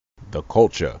the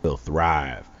culture will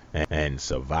thrive and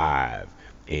survive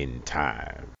in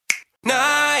time. Nah,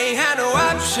 I ain't had no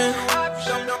option.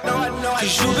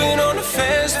 Cause you been on the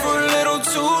fence for a little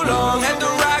too long. Had the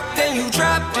rock, then you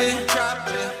dropped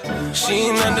it. She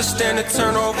ain't understand the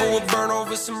turnover will burn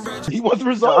over some bridges. He wants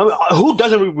results. Who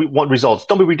doesn't want results?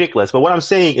 Don't be ridiculous. But what I'm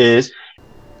saying is,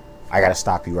 I gotta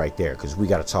stop you right there because we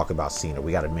gotta talk about Cena.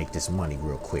 We gotta make this money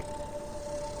real quick.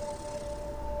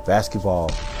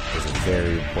 Basketball is a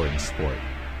very important sport,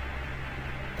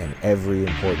 and every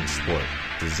important sport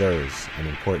deserves an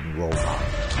important role model.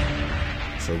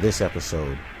 So this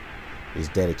episode is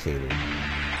dedicated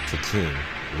to King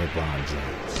LeBron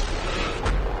James.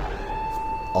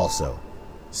 Also,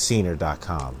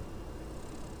 Scener.com.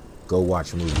 Go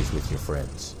watch movies with your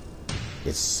friends.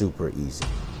 It's super easy.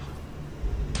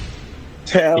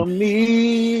 Tell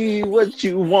me what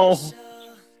you want.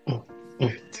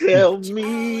 Tell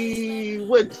me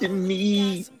what you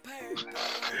need.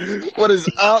 What is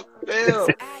up, Bill?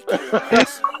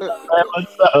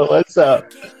 what's up?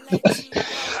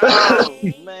 Oh,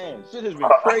 man, shit has been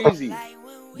crazy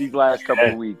these last couple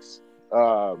of weeks.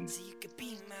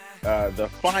 The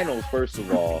finals, first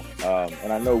of all,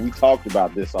 and I know we talked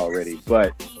about this already,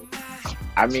 but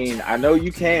I mean, I know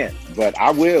you can't, but I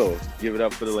will give it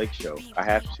up for the Lake Show. I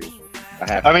have to.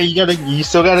 I mean, you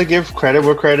still gotta give credit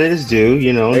where credit is due.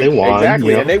 You know, they won. Exactly,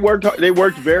 you know? And they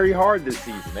worked very hard this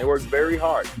season. They worked very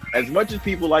hard. As much as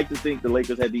people like to think the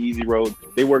Lakers had the easy road,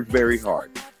 they worked very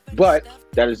hard. But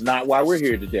that is not why we're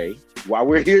here today. Why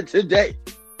we're here today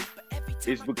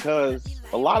is because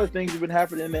a lot of things have been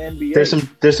happening in the NBA.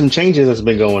 There's some changes that's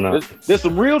been going on. There's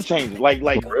some real changes. Like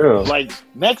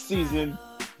next season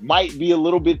might be a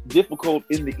little bit difficult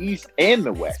in the East and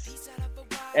the West.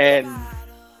 And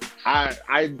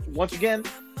I once again,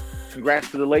 congrats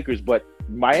to the Lakers, but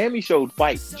Miami showed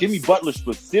fight. Jimmy Butler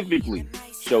specifically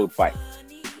showed fight.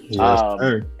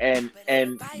 Yes, and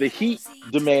the Heat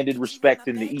demanded respect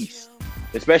in the East,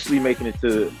 especially making it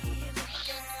to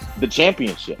the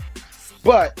championship.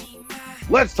 But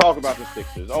let's talk about the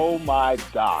Sixers. Oh my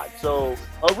God. So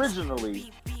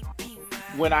originally,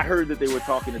 when I heard that they were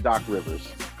talking to Doc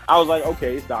Rivers, I was like,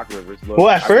 okay, it's Doc Rivers. Look, well,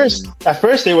 at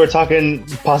first they were talking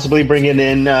possibly bringing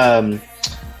in Mike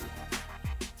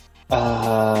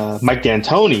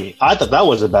D'Antoni. I thought that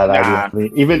was a bad idea. I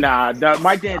mean,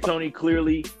 Mike D'Antoni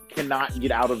clearly cannot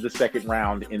get out of the second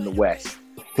round in the West.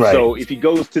 Right. So if he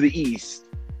goes to the East,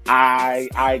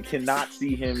 I cannot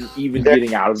see him even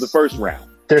getting out of the first round.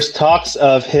 There's talks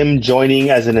of him joining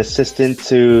as an assistant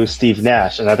to Steve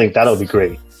Nash, and I think that'll be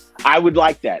great. I would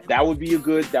like that. That would be a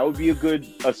good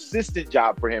assistant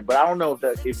job for him. But I don't know if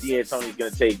D'Antoni's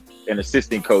going to take an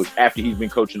assistant coach after he's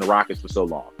been coaching the Rockets for so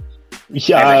long.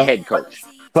 Yeah, as a head coach.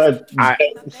 But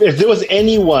if there was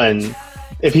anyone,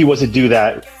 if he was to do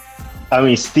that, I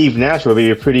mean, Steve Nash would be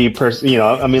a pretty person. You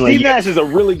know, I mean, Steve Nash is a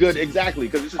really good exactly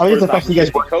because it's his first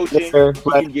time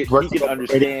coaching. He can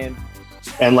understand.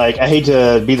 And like, I hate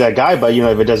to be that guy, but you know,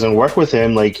 if it doesn't work with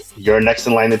him, like you're next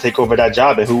in line to take over that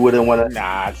job, and who wouldn't want to?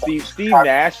 Nah, Steve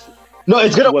Nash. No,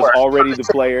 it's gonna was work. Already the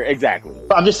player, exactly.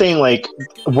 But I'm just saying, like,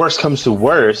 worst comes to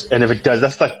worst, and if it does,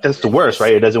 that's the worst,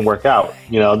 right? It doesn't work out.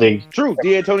 You know, true.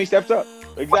 D'Antoni steps up.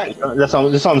 Exactly. That's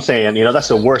what I'm saying. You know, that's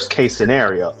the worst case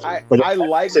scenario. I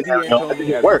like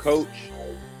D'Antoni as a coach.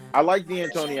 I like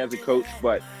D'Antoni as a coach,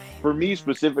 but for me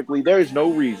specifically, there is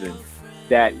no reason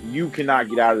that you cannot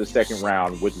get out of the second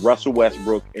round with Russell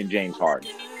Westbrook and James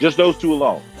Harden. Just those two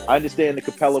alone. I understand the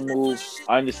Capella move.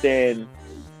 I understand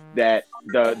that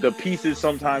the pieces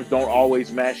sometimes don't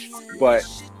always mesh, but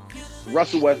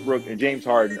Russell Westbrook and James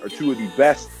Harden are two of the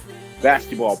best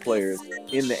basketball players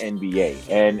in the NBA.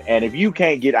 And if you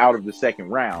can't get out of the second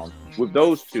round with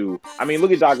those two, I mean,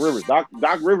 look at Doc Rivers. Doc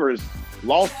Rivers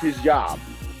lost his job,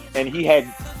 and he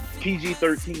had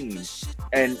PG-13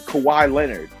 and Kawhi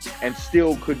Leonard, and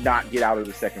still could not get out of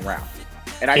the second round.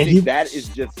 And I think that is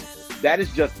just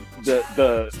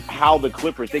the how the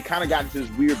Clippers, they kind of got into this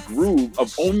weird groove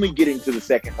of only getting to the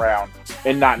second round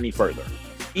and not any further.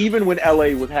 Even when LA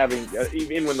was having,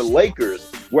 even when the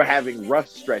Lakers were having rough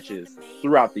stretches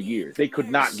throughout the year, they could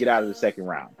not get out of the second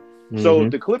round. Mm-hmm. So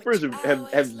the Clippers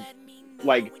have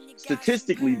like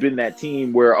statistically been that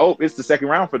team where, it's the second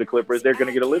round for the Clippers, they're going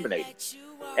to get eliminated.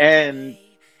 And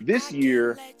this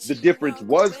year, the difference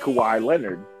was Kawhi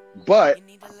Leonard, but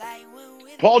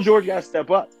Paul George got to step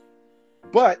up.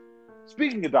 But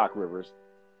speaking of Doc Rivers,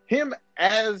 him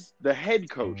as the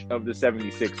head coach of the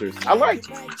 76ers, I like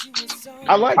it.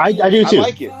 I do too. I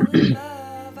like it.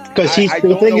 Because I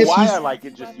don't know why I like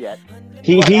it just yet.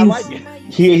 I like it.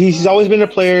 He's always been a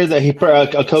player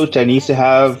a coach that needs to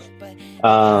have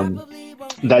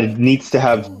that needs to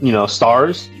have,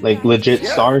 stars, like legit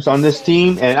stars on this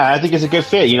team, and I think it's a good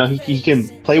fit. He can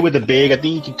play with the big. I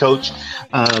think he can coach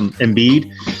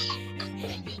Embiid.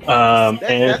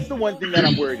 That's the one thing that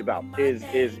I'm worried about is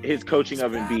his coaching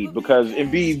of Embiid, because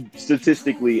Embiid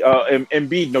statistically,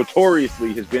 Embiid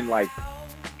notoriously has been like,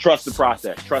 trust the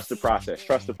process.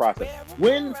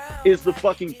 When is the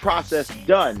fucking process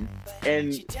done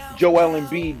and Joel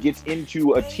Embiid gets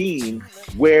into a team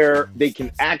where they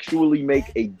can actually make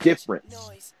a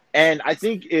difference? And I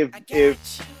think if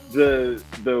the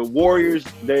Warriors,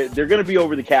 they're going to be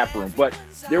over the cap room, but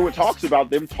there were talks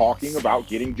about them talking about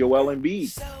getting Joel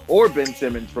Embiid or Ben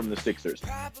Simmons from the Sixers.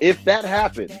 If that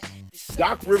happens,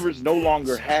 Doc Rivers no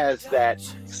longer has that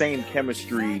same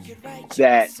chemistry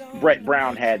that Brett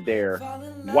Brown had there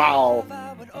while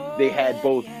they had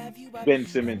both Ben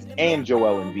Simmons and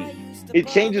Joel Embiid. It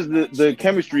changes the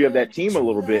chemistry of that team a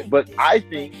little bit, but I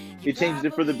think it changes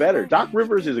it for the better. Doc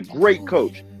Rivers is a great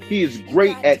coach. He is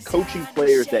great at coaching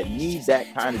players that need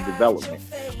that kind of development.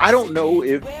 I don't know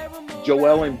if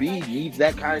Joel Embiid needs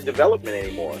that kind of development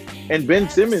anymore. And Ben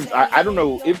Simmons, I don't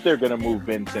know if they're going to move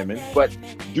Ben Simmons, but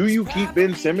do you keep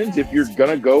Ben Simmons if you're going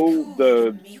to go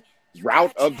the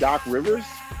route of Doc Rivers?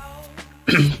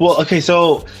 Well, okay,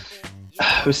 so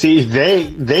see,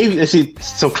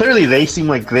 so clearly they seem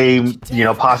like they,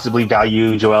 possibly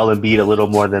value Joel Embiid a little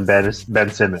more than Ben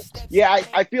Simmons. Yeah,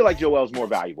 I feel like Joel's more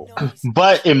valuable.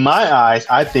 But in my eyes,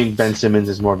 I think Ben Simmons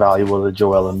is more valuable than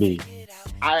Joel Embiid.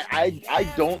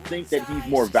 I don't think that he's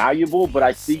more valuable, but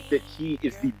I think that he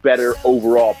is the better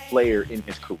overall player in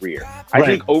his career. I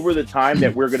think over the time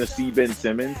that we're going to see Ben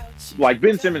Simmons, like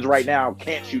Ben Simmons right now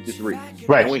can't shoot the three.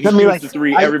 Right. And when he shoots the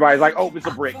three, everybody's like, oh, it's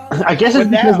a brick. I guess it's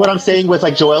because what I'm saying with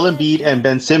like Joel Embiid and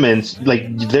Ben Simmons,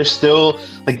 like they're still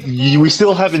like we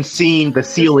still haven't seen the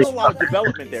ceiling. There's still a lot of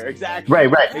development there. Exactly.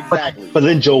 Right. Exactly. But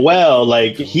then Joel,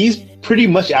 like he's pretty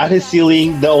much at his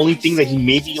ceiling. The only thing that he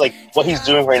may be like what he's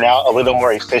doing right now a little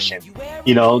more efficient.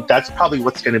 That's probably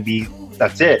what's going to be.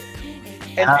 That's it.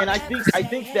 And I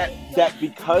think that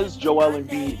because Joel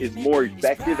Embiid is more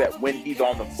effective at when he's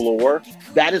on the floor,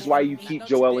 that is why you keep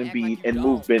Joel Embiid and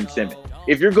move Ben Simmons.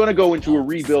 If you're going to go into a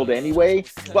rebuild anyway,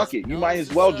 fuck it. You might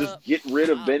as well just get rid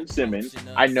of Ben Simmons.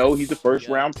 I know he's a first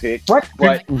round pick, what?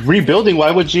 But rebuilding? Why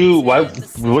wouldn't you want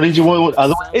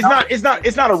otherwise? It's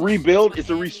not a rebuild. It's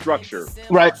a restructure.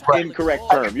 Right. Incorrect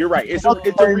term. You're right. It's a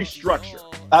restructure.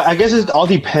 I guess it all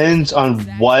depends on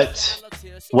what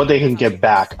they can get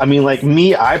back. I mean, like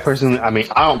me, I personally, I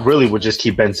don't really would just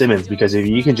keep Ben Simmons, because if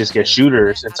you can just get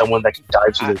shooters and someone that can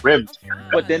dive to the rim.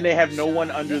 But then they have no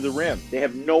one under the rim.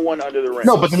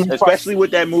 No, but then especially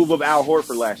with that move of Al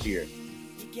Horford last year.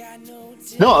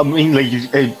 No, I mean, like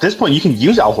at this point, you can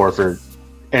use Al Horford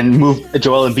and move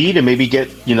Joel Embiid and maybe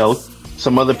get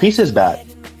some other pieces back.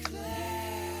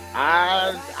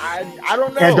 I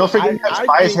don't know. And don't forget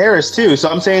Tobias Harris too. So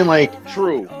I'm saying like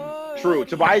True.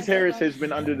 Tobias Harris has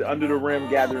been under the rim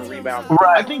gathering rebounds.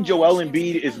 Right. I think Joel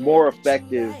Embiid is more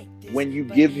effective when you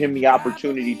give him the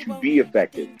opportunity to be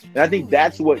effective. And I think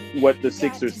that's what the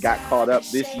Sixers got caught up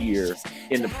this year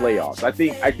in the playoffs. I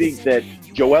think that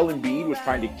Joel Embiid was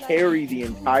trying to carry the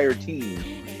entire team,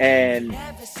 and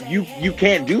you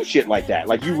can't do shit like that.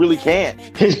 Like you really can't.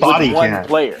 His body can't.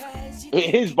 Player.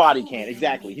 His body can't,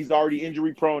 exactly. He's already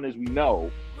injury prone, as we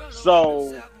know.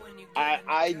 So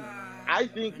I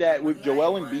think that with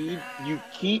Joel Embiid, you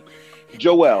keep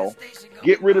Joel,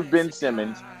 get rid of Ben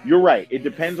Simmons. You're right. It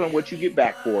depends on what you get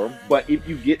back for him. But if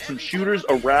you get some shooters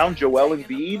around Joel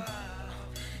Embiid,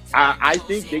 I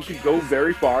think they could go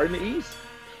very far in the East.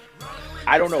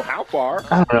 I don't know how far,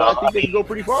 but I think they can go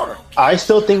pretty far. I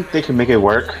still think they can make it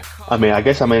work. I mean, I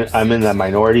guess I'm in that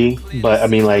minority, but I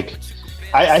mean, like,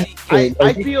 I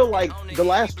feel like the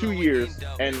last 2 years,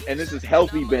 and this is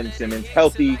healthy Ben Simmons,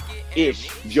 healthy-ish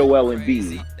Joel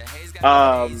Embiid.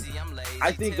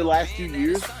 I think the last 2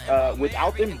 years,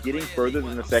 without them getting further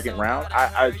than the second round,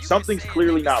 something's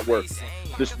clearly not working.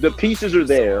 The pieces are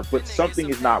there, but something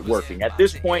is not working. At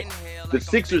this point, the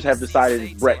Sixers have decided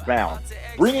it's Brett Brown.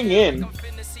 Bringing in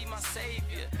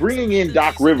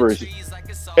Doc Rivers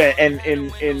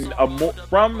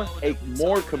from a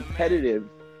more competitive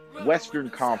Western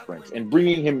Conference and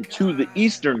bringing him to the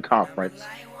Eastern Conference,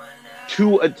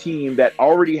 to a team that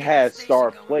already has star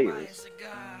players,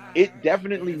 it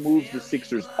definitely moves the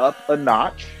Sixers up a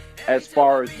notch as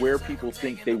far as where people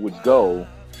think they would go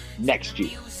next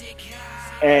year.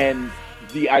 And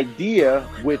the idea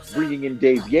with bringing in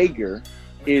Dave Joerger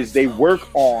is they work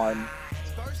on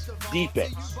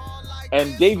defense.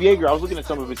 And Dave Joerger, I was looking at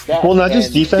some of his stats. Well, not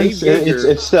just defense.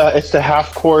 It's the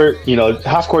half court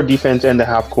defense and the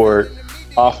half court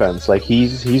offense. Like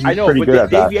he's I know, pretty but good at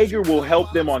that. Dave Yeager will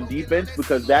help them on defense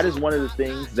because that is one of the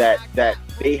things that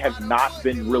they have not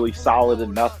been really solid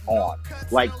enough on.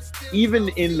 Like even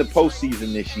in the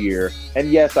postseason this year,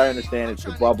 and yes, I understand it's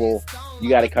the bubble. You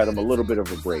got to cut them a little bit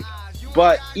of a break.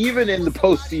 But even in the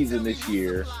postseason this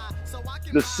year,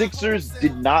 the Sixers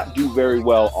did not do very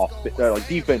well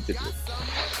defensively.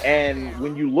 And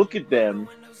when you look at them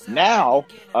now,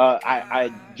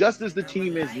 I just as the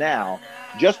team is now,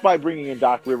 just by bringing in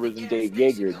Doc Rivers and Dave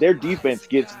Yeager, their defense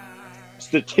gets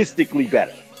statistically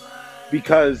better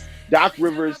because Doc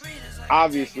Rivers,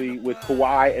 obviously with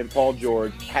Kawhi and Paul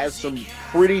George, has some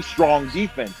pretty strong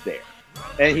defense there.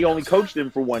 And he only coached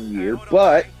them for 1 year,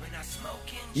 but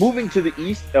moving to the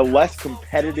East, a less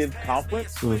competitive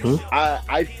conference,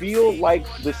 I feel like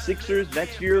the Sixers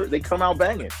next year, they come out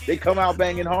banging. They come out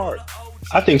banging hard.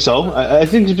 I think so. I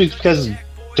think it's because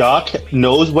Doc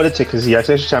knows what it takes because he has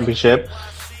a championship.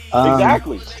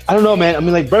 Exactly. I don't know, man. I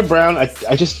mean, like Brett Brown, I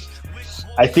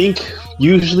think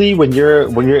usually when you're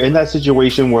in that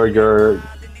situation where you're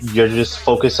just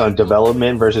focused on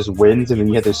development versus wins, and then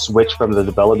you have to switch from the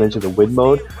development to the win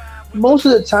mode, most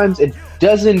of the times it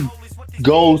doesn't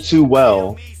go too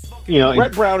well. You know,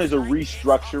 Brett Brown is a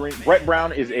restructuring. Brett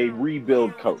Brown is a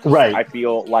rebuild coach. Right. I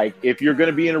feel like if you're going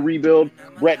to be in a rebuild,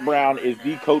 Brett Brown is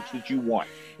the coach that you want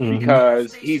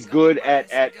because he's good at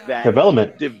that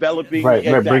developing. Right.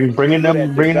 Exactly. Bringing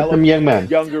them young men,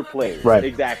 younger players. Right.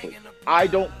 Exactly. I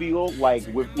don't feel like,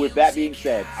 with that being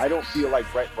said, I don't feel like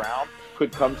Brett Brown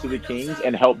could come to the Kings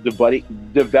and help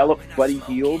develop Buddy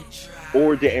Hield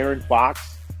or De'Aaron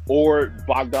Fox or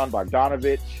Bogdan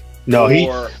Bogdanovic. No, he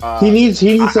needs to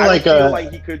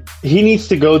he needs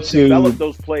to go to develop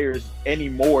those players any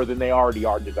more than they already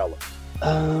are developed.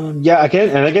 Yeah, again,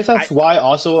 and I guess that's why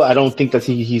also I don't think that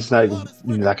he's not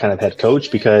that kind of head coach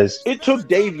because it took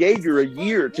Dave Yeager a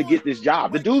year to get this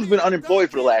job. The dude's been unemployed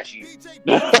for the last year.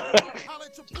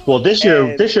 Well, this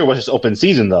year was just open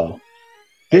season though.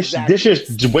 This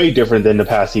year's way different than the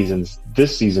past seasons.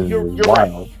 This season you're was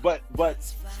wild. Right. But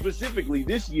specifically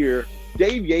this year,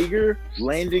 Dave Yeager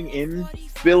landing in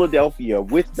Philadelphia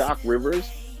with Doc Rivers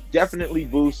definitely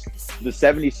boosts the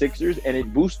 76ers, and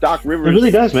it boosts Doc Rivers. It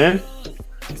really does, man.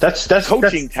 That's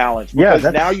coaching talent. Because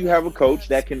now you have a coach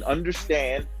that can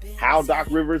understand how Doc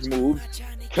Rivers moves,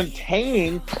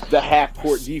 contain the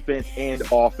half-court defense and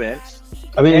offense.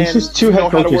 I mean, it's just two head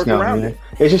coaches now, man.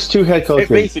 It's just two head coaches.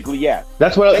 Basically, yeah.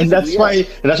 That's why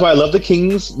I love the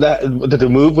Kings. That the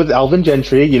move with Alvin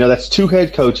Gentry. You know, that's two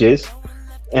head coaches.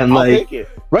 And I'll take it.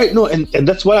 Right, no, and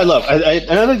that's what I love.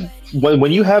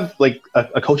 When you have like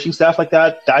a coaching staff like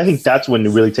that, I think that's when it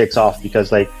really takes off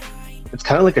because like it's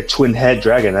kind of like a twin head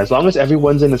dragon. As long as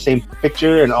everyone's in the same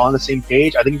picture and on the same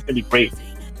page, I think it's gonna be great.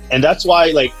 And that's why,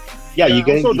 like, you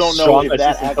get also don't know if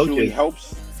that actually coaches.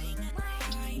 Helps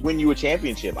win you a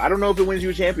championship. I don't know if it wins you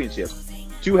a championship.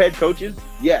 Two head coaches,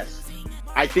 yes,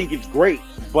 I think it's great,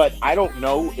 but I don't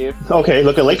know if look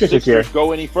at Lakers this year.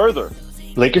 Go any further.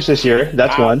 Lakers this year,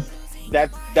 that's one.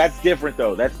 That's different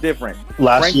though. That's different.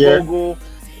 Frank year, Vogel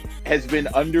has been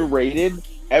underrated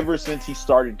ever since he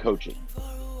started coaching.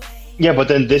 Yeah, but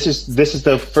then this is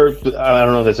the first. I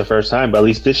don't know if it's the first time, but at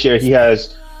least this year he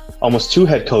has almost two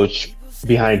head coach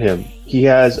behind him. He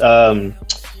has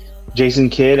Jason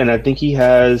Kidd, and I think he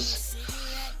has.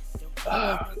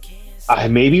 I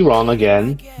may be wrong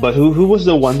again, but who was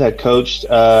the one that coached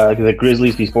the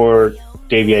Grizzlies before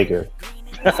Dave Yeager?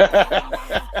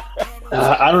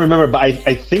 I don't remember, but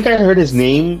I think I heard his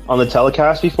name on the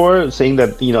telecast before, saying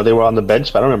that they were on the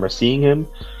bench, but I don't remember seeing him.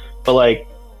 But like,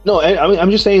 no, I mean,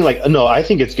 I'm just saying, like, no, I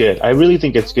think it's good. I really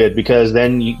think it's good because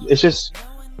then it's just,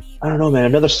 I don't know, man.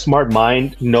 Another smart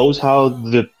mind knows how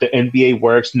the NBA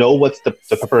works, know what's the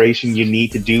preparation you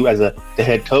need to do as the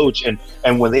head coach, and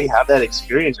when they have that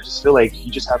experience, I just feel like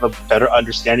you just have a better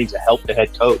understanding to help the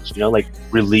head coach. Like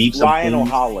relieve some Lionel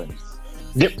things. Hollins.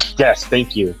 Yes,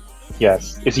 thank you.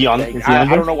 Yes, is he on?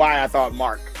 I don't know why I thought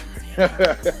Mark.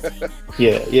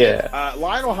 Yeah.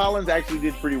 Lionel Hollins actually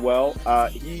did pretty well.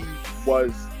 He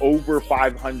was over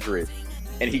 500,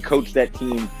 and he coached that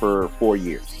team for 4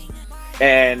 years.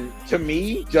 And to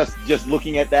me, just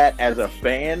looking at that as a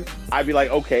fan, I'd be like,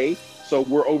 okay, so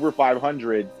we're over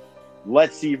 500.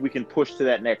 Let's see if we can push to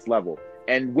that next level.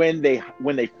 And when they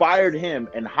fired him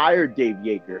and hired Dave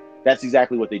Yeager, that's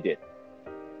exactly what they did.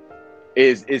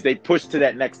 Is they pushed to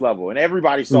that next level, and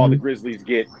everybody saw the Grizzlies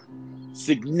get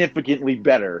significantly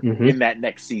better in that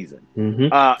next season.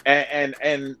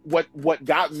 And what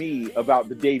got me about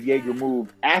the Dave Yeager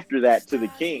move after that to the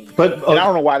Kings, and I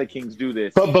don't know why the Kings do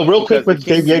this, but real quick with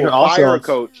Dave Yeager also, a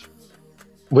coach.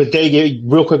 with Dave,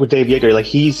 real quick with Dave Yeager, like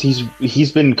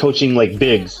he's been coaching like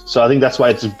bigs, so I think that's why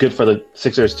it's good for the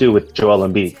Sixers too with Joel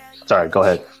Embiid. Sorry, go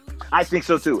ahead. I think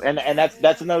so too, and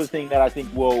that's another thing that I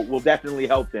think will definitely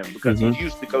help them because he's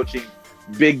used to coaching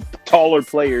big, taller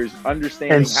players,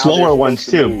 understanding and slower ones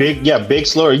too. Move. Big,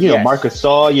 slower. You know, Marcus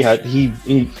Gasol.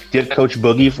 He did coach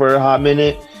Boogie for a hot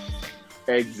minute.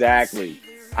 Exactly.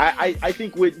 I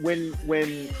think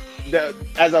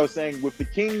as I was saying, with the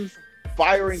Kings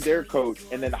firing their coach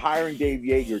and then hiring Dave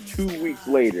Yeager 2 weeks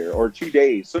later or 2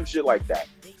 days, some shit like that.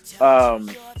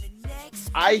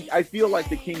 I feel like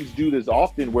the Kings do this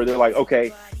often where they're like,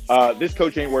 okay, this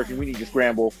coach ain't working. We need to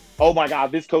scramble. Oh my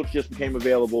God, this coach just became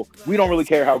available. We don't really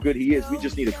care how good he is. We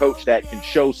just need a coach that can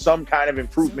show some kind of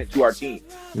improvement to our team.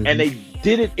 Mm-hmm. And they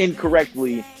did it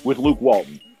incorrectly with Luke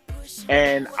Walton.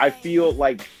 And I feel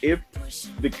like if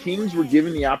the Kings were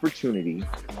given the opportunity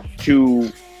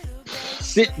to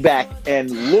sit back and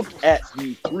look at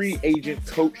the free agent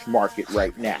coach market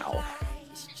right now,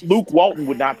 Luke Walton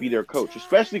would not be their coach,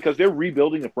 especially because they're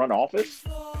rebuilding the front office.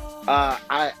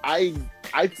 I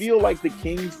feel like the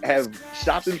Kings have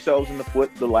shot themselves in the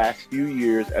foot the last few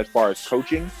years as far as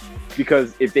coaching,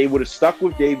 because if they would have stuck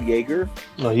with Dave Yeager,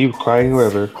 you crying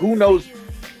river. Who knows?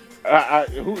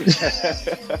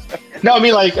 No, I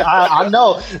mean, like I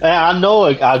know.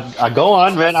 I go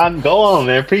on, man. Go on,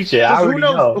 man. Preach it.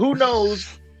 Who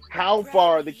knows how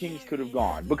far the Kings could have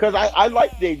gone? Because I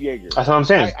like Dave Yeager. That's what I'm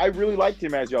saying. I really liked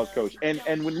him as y'all's coach. And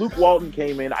when Luke Walton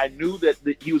came in, I knew that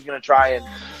he was going to try and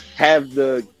have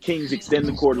the Kings extend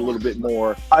the court a little bit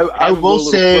more. I will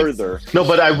say further. No,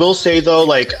 but I will say though,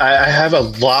 like I have a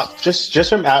lot just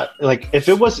from like if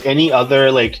it was any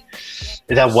other like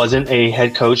that wasn't a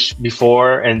head coach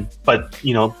before, but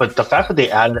the fact that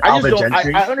they added Alvin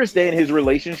Gentry. I understand his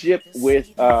relationship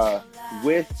with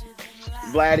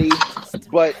Vladdy,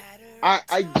 but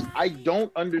I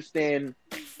don't understand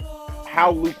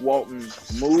how Luke Walton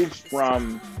moves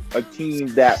from a team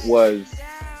that was.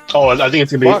 Oh, I think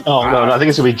it's gonna be. I think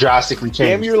it's gonna be drastically changed.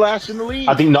 Damn, you're last in the league.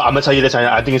 I'm gonna tell you this.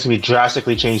 I think it's gonna be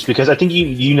drastically changed because I think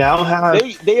you now have.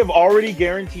 They have already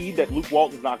guaranteed that Luke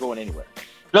Walton's not going anywhere.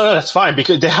 No, that's fine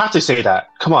because they have to say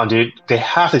that. Come on, dude. They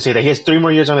have to say that. He has 3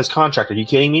 more years on his contract. Are you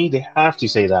kidding me? They have to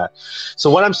say that. So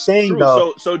what I'm saying,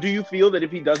 though. So do you feel that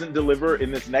if he doesn't deliver in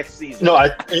this next season? No,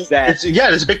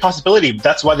 there's a big possibility.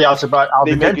 That's why they also brought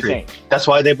Alvin Gentry. That's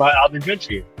why they brought Alvin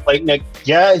Gentry. Like,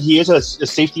 yeah, he is a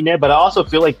safety net, but I also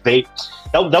feel like that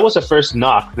was the first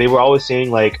knock. They were always saying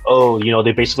like, oh,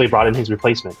 they basically brought in his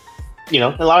replacement. A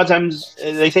lot of times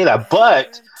they say that,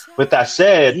 but. With that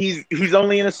said, he's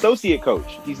only an associate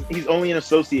coach. He's only an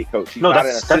associate coach. He's not an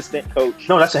assistant coach.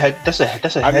 No, that's a head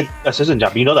assistant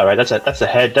job. You know that, right? That's the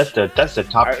head. That's the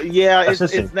top.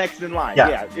 It's next in line.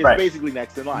 Yeah, it's basically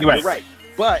next in line. You're right.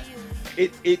 But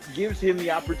it gives him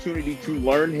the opportunity to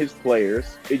learn his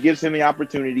players. It gives him the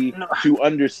opportunity to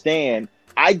understand.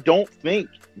 I don't think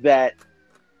that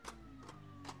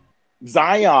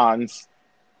Zion's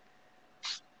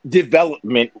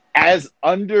development as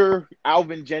under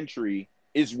Alvin Gentry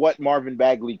is what Marvin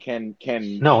Bagley can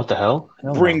no, what the hell?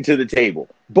 bring to the table.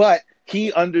 But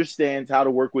he understands how to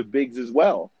work with bigs as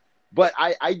well. But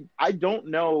I don't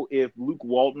know if Luke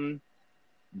Walton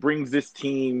brings this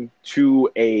team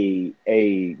to a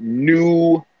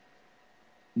new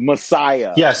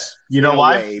Messiah. Yes, you know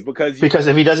why? Because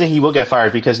if he doesn't, he will get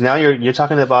fired. Because now you're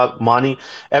talking about Monty.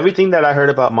 Everything that I heard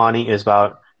about Monty is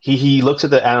about. He looks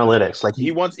at the analytics like he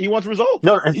wants results.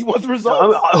 No, he wants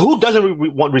results. Who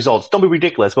doesn't want results? Don't be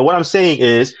ridiculous. But what I'm saying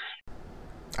is,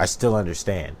 I still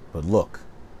understand. But look,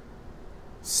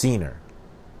 Scener.com.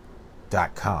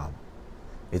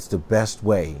 It's the best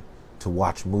way to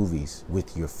watch movies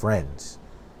with your friends.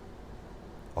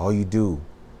 All you do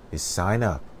is sign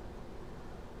up,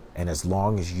 and as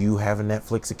long as you have a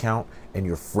Netflix account and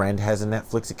your friend has a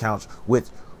Netflix account,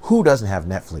 who doesn't have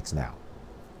Netflix now?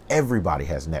 Everybody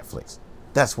has Netflix.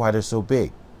 That's why they're so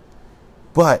big.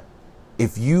 But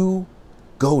if you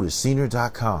go to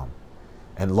Scener.com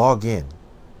and log in,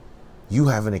 you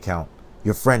have an account,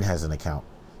 your friend has an account,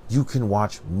 you can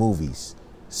watch movies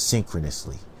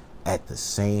synchronously at the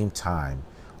same time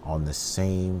on the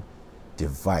same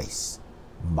device,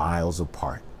 miles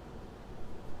apart.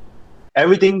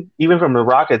 Everything, even from the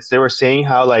Rockets, they were saying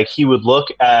how like he would look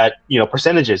at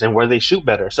percentages and where they shoot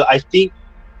better. So I think.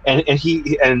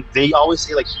 And they always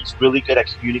say like he's really good at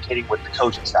communicating with the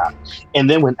coaching staff. And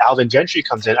then when Alvin Gentry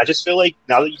comes in, I just feel like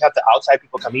now that you have the outside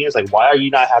people coming in, it's like, why are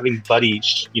you not having Buddy,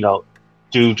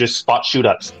 do just spot shoot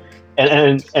ups?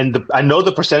 I know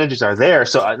the percentages are there.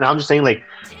 So now I'm just saying, like,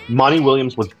 Monty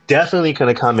Williams was definitely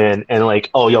going to come in and like,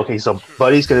 oh, okay, so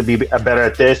Buddy's going to be better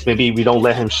at this. Maybe we don't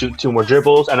let him shoot 2 more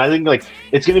dribbles. And I think like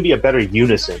it's going to be a better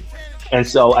unison. And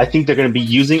so I think they're going to be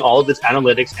using all of this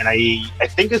analytics, and I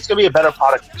think it's going to be a better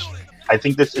product. I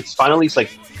think it's finally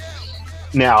like,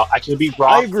 now I can be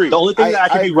wrong. I agree. The only thing that I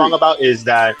can be wrong about is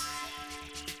that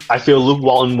I feel Luke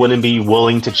Walton wouldn't be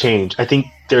willing to change. I think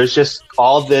there's just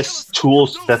all this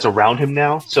tools that's around him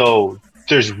now, so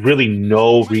there's really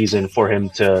no reason for him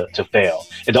to fail.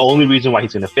 And the only reason why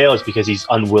he's going to fail is because he's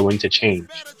unwilling to change.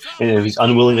 And if he's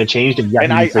unwilling to change, then yeah,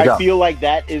 and I feel like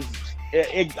that is.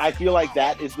 I feel like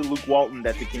that is the Luke Walton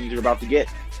that the Kings are about to get,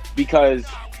 because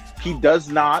he does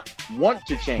not want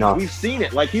to change. No. We've seen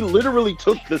it. Like, he literally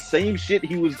took the same shit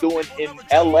he was doing in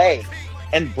LA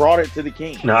and brought it to the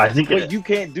Kings. No, I think you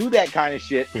can't do that kind of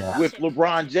shit with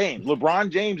LeBron James. LeBron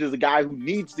James is a guy who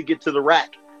needs to get to the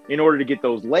rack in order to get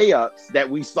those layups that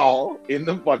we saw in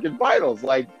the fucking finals.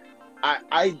 Like,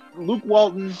 Luke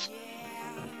Walton.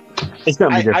 It's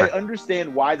gonna be different. I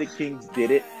understand why the Kings did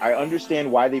it. I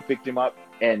understand why they picked him up.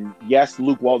 And yes,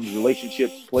 Luke Walton's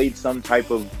relationships played some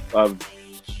type of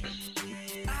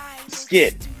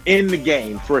skid in the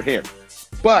game for him.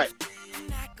 But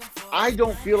I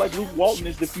don't feel like Luke Walton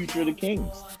is the future of the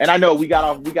Kings. And I know we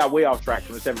got way off track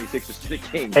from the 76ers to the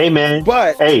Kings. Hey, man.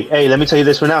 But hey, let me tell you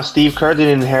this right now. Steve Kerr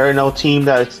didn't inherit no team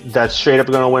that's straight up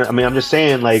going to win. I mean, I'm just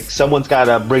saying, like, someone's got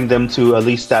to bring them to at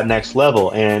least that next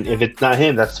level. And if it's not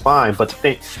him, that's fine. But the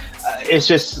thing, it's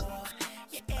just,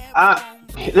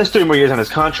 there's 3 more years on his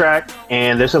contract,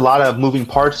 and there's a lot of moving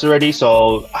parts already.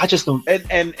 So I just don't.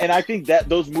 And I think that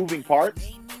those moving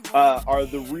parts are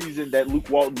the reason that Luke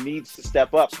Walton needs to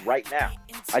step up right now.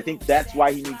 I think that's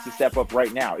why he needs to step up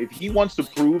right now. If he wants to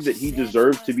prove that he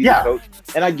deserves to be the coach,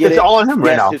 and I get it's all on him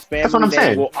right now. His family that's what I'm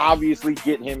saying. Will obviously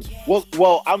get him.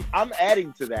 Well, I'm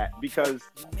adding to that because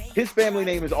his family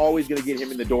name is always going to get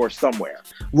him in the door somewhere.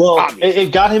 Well,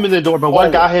 it got him in the door, but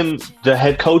what got him the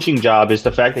head coaching job is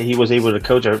the fact that he was able to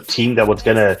coach a team that was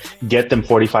going to get them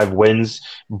 45 wins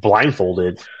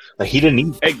blindfolded. Like, he didn't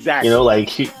need exactly. You know,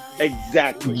 like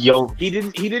exactly. He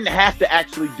didn't have to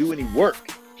actually do any work.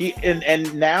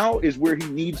 And now is where he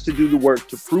needs to do the work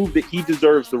to prove that he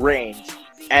deserves the reins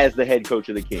as the head coach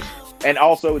of the Kings. And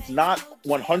also, it's not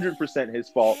 100% his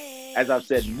fault, as I've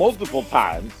said multiple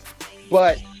times,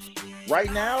 but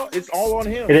right now, it's all on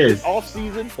him. It is. It's off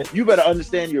season. You better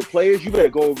understand your players. You better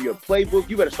go over your playbook.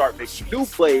 You better start making new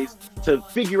plays to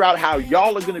figure out how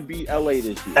y'all are going to beat LA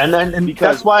this year. And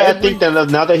that's why I think that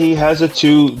now that he has the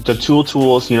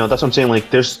tools, you know, that's what I'm saying. Like,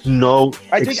 there's no.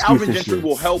 I think Alvin Gentry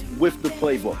will help with the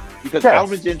playbook because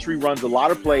Alvin Gentry runs a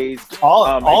lot of plays. That's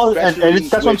what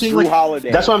I'm saying. Like,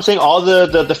 that's what I'm saying. All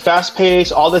the fast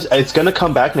pace, all this, it's going to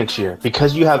come back next year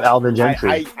because you have Alvin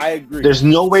Gentry. I agree. There's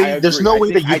no way. There's no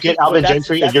way that you get Alvin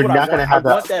Gentry and you're not going to have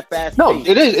that fast. No,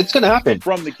 it is. It's going to happen.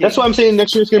 From the Kings. That's why I'm saying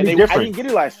next year is going to be different. I didn't get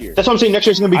it last year. That's what I'm saying. Next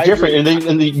year is going to be different. And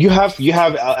then you have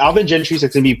Alvin Gentry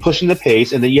that's going to be pushing the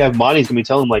pace, and then you have Monty's going to be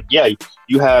telling him like, yeah,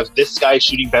 you have this guy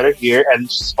shooting better here and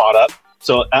spot up.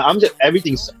 So I'm just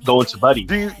everything's going to Buddy.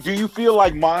 Do you feel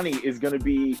like Monty is going to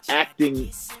be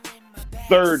acting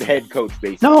third head coach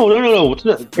basically? No.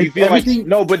 Do you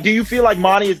feel but do you feel like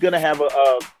Monty is going to have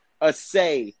a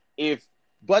say if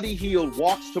Buddy Hield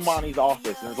walks to Monty's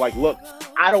office and is like, look,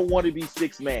 I don't want to be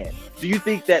 6th man. Do you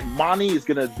think that Monty is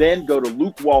going to then go to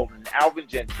Luke Walton and Alvin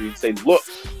Gentry and say, look,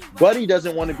 Buddy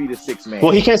doesn't want to be the 6th man.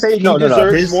 Well, he can't say he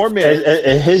deserves more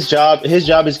minutes. His job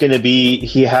is going to be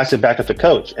he has to back up the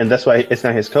coach, and that's why it's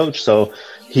not his coach. So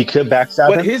he could backstab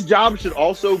him. But his job should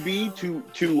also be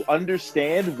to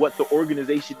understand what the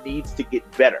organization needs to get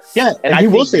better. Yeah, and he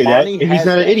will say that. And he's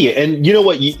not an idiot. And you know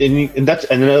what?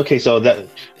 So that.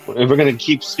 If we're going to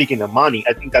keep speaking to Monty,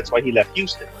 I think that's why he left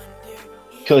Houston.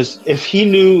 Because if he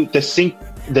knew the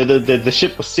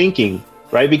ship was sinking,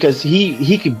 right? Because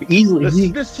he could easily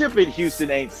the ship in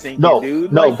Houston ain't sinking,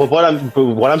 dude. No, but what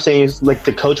I'm saying is, like,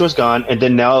 the coach was gone, and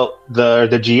then now the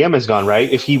GM is gone, right?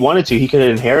 If he wanted to, he could have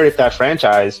inherited that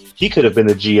franchise. He could have been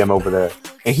the GM over there,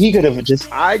 and he could have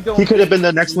he could have been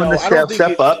the next one to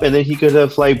step up, and then he could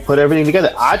have like put everything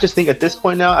together. I just think at this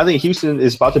point now, I think Houston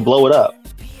is about to blow it up.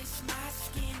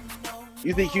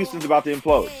 You think Houston's about to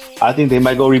implode? I think they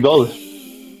might go rebuild.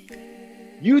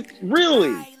 You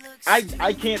really? I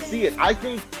can't see it. I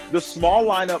think the small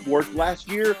lineup worked last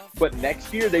year, but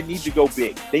next year they need to go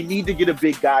big. They need to get a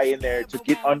big guy in there to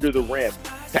get under the rim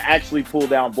to actually pull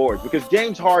down boards because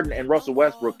James Harden and Russell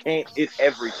Westbrook can't hit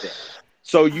everything.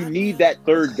 So you need that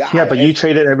third guy. Yeah, but you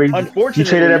traded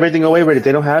everything away with it.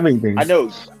 They don't have anything. I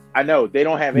know. I know they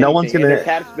don't have anything. No one's gonna. And their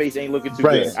cap space ain't looking too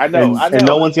Right. good. I know. And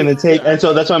no one's gonna take. And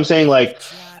so that's what I'm saying. Like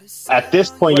at this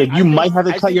point, But you might have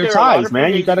to cut your ties,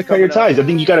 man. You got to cut your ties. I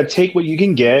think you got to take what you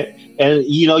can get, and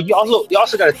you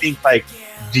also got to think like,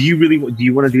 do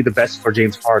you want to do the best for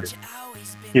James Harden?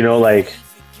 Like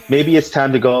maybe it's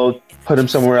time to go put him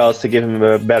somewhere else to give him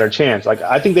a better chance. Like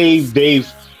I think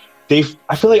they've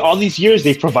I feel like all these years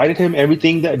they've provided him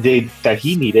everything that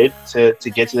he needed to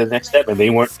get to the next step, and they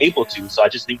weren't able to. So I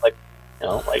just think like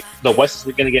the West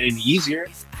isn't going to get any easier.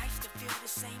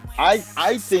 I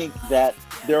think that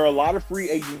there are a lot of free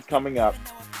agents coming up,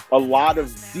 a lot of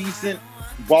decent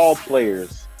ball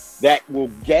players that will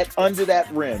get under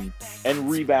that rim and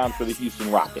rebound for the Houston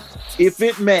Rockets. If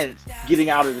it meant getting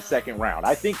out of the second round,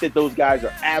 I think that those guys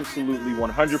are absolutely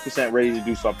 100% ready to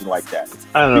do something like that.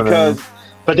 I don't know, because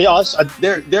but they also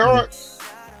there are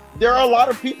a lot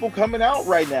of people coming out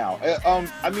right now.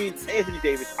 I mean, Anthony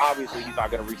Davis, obviously, he's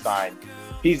not going to resign.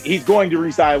 He's going to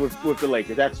re-sign with the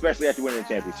Lakers, especially after winning the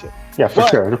championship. Yeah, for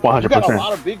sure, 100%. You got a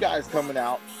lot of big guys coming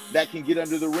out that can get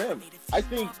under the rim. I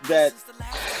think that.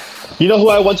 You know who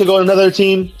I want to go to another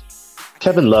team?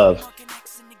 Kevin Love.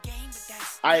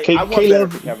 I want better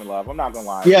for Kevin Love. I'm not gonna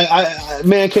lie. Yeah,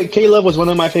 man, K Love was one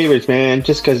of my favorites, man.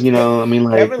 Just because I mean,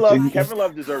 like Kevin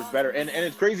Love deserves better, and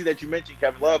it's crazy that you mentioned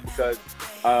Kevin Love because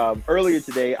earlier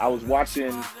today I was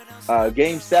watching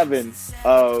Game 7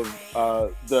 of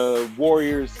the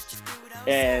Warriors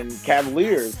and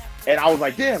Cavaliers, and I was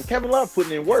like, "Damn, Kevin Love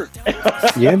putting in work."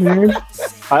 Yeah, man.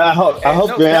 I hope,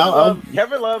 man.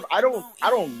 Kevin Love. I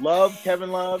don't love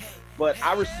Kevin Love, but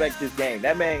I respect his game.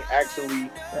 That man actually,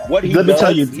 what he does.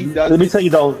 Let me tell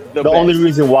you, the only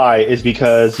reason why is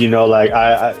because like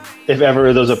I if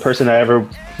ever there was a person I ever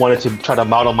wanted to try to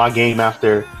model my game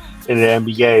after in the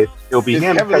NBA, it'll be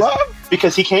him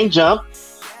because he can't jump.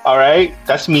 All right,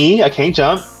 that's me. I can't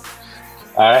jump.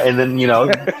 All right, and then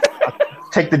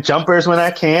take the jumpers when I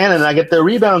can, and I get the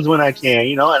rebounds when I can,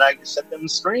 and I set them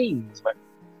screens. But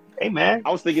hey, man,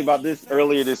 I was thinking about this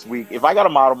earlier this week. If I got to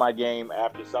model my game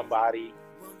after somebody,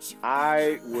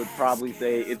 I would probably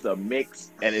say it's a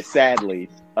mix, and it's sadly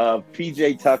of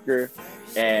PJ Tucker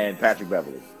and Patrick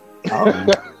Beverley.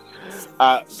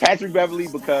 Patrick Beverley,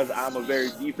 because I'm a very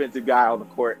defensive guy on the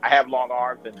court. I have long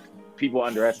arms, and people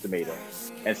underestimate him,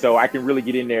 and so I can really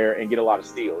get in there and get a lot of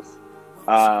steals.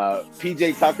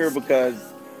 PJ Tucker, because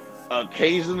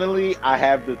occasionally I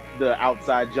have the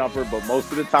outside jumper, but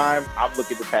most of the time I'm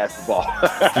looking to pass the ball.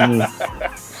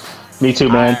 Me too,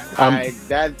 man.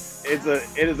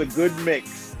 It is a good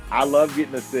mix. I love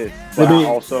getting assists, but I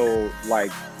also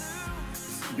like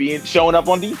showing up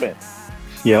on defense.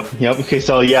 Yep. Okay,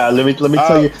 so yeah, let me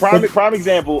tell you. Prime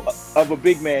example of a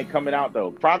big man coming out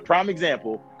though. Prime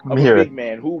example of a big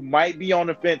man who might be on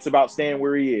the fence about staying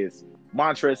where he is.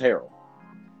 Montrezl Harrell.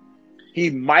 He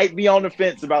might be on the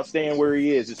fence about staying where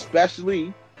he is,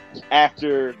 especially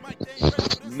after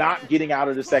not getting out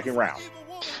of the second round.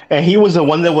 And he was the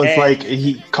one that was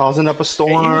he causing up a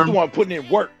storm. And he was the one putting in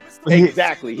work.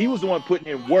 Exactly. He was the one putting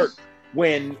in work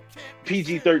when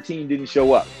PG-13 didn't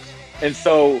show up. And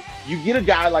so you get a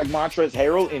guy like Montrezl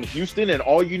Harrell in Houston, and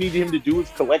all you need him to do is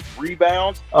collect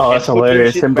rebounds. Oh, that's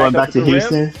hilarious. Him going back to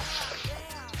Houston.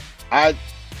 I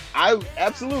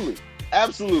absolutely.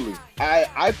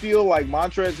 I feel like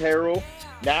Montrezl Harrell,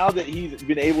 now that he's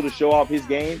been able to show off his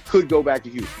game, could go back to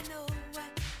Houston.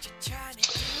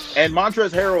 And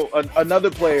Montrezl Harrell, another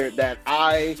player that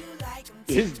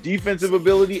his defensive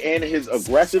ability and his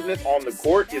aggressiveness on the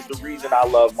court is the reason I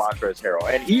love Montrezl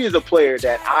Harrell. And he is a player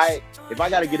that if I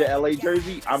got to get an LA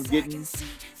jersey, I'm getting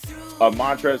a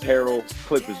Montrezl Harrell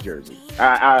Clippers jersey.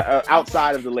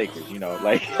 Outside of the Lakers,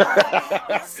 like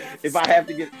if I have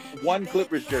to get one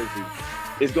Clippers jersey,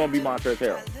 it's going to be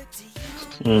Montrezl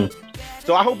Harrell.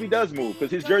 So I hope he does move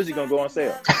because his jersey going to go on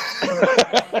sale.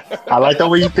 I like the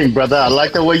way you think, brother. I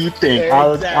like the way you think.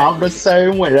 Exactly. I'm the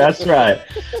same way. That's right.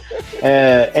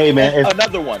 Hey, man.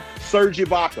 Another one, Serge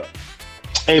Ibaka.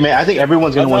 Hey, man, I think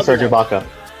everyone's going to want Serge Ibaka.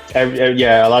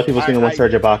 Yeah, a lot of people's going to want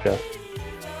Serge Ibaka.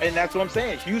 And that's what I'm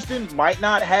saying. Houston might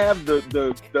not have the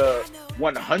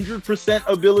 100%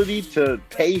 ability to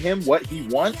pay him what he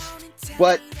wants,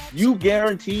 but you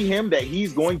guarantee him that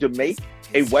he's going to make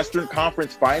a Western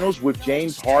Conference Finals with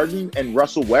James Harden and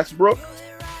Russell Westbrook.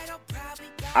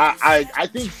 I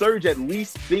think Serge at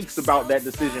least thinks about that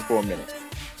decision for a minute.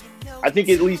 I think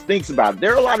at least thinks about it.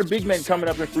 There are a lot of big men coming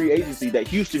up in free agency that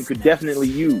Houston could definitely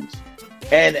use.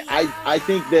 And I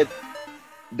think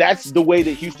that's the way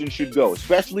that Houston should go,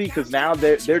 especially because now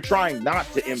they're trying not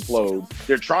to implode.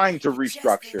 They're trying to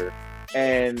restructure.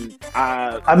 And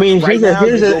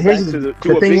here's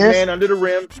a big man under the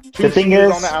rim, two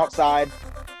shooters on the outside.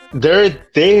 they're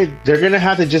gonna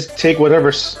have to just take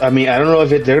whatever. I mean, I don't know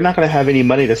if they're not gonna have any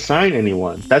money to sign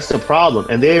anyone. That's the problem,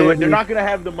 and they're not gonna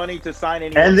have the money to sign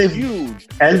anyone. And they've huge.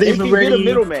 And they've already get a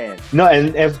middleman. No,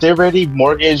 and if they've already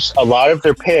mortgaged a lot of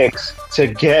their picks to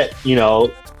get,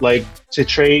 like to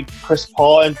trade Chris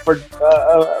Paul and for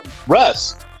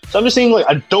Russ. So I'm just saying, like,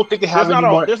 I don't think they have any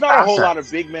more. There's not a whole lot of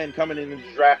big men coming in the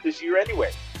draft this year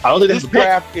anyway. I don't think this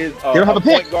draft is they don't have a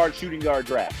point guard, shooting guard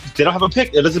draft. They don't have a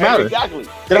pick. It doesn't matter. Exactly.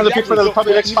 They don't have a pick for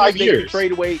probably the next 5 years.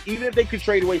 Even if they could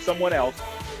trade away someone else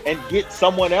and get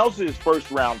someone else's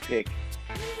first round pick,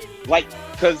 like,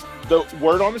 because the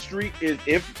word on the street is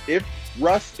if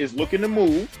Russ is looking to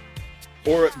move,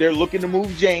 or they're looking to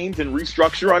move James and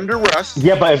restructure under Russ.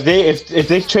 Yeah, but if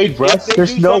they trade Russ,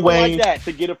 there's no way like that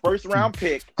to get a first round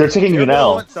pick. They're taking an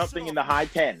L. Want something in the high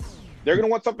 10s. They're going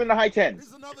to want something in the high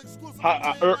 10s.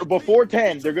 Or before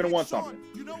 10, they're going to want something.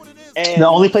 And the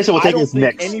only place it will take is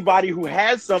Knicks. Anybody who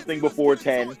has something before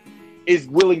 10 is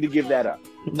willing to give that up.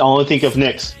 I only think of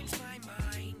Knicks.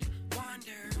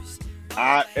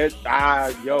 If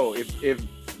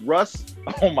Russ,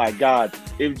 oh my God,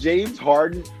 if James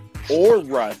Harden or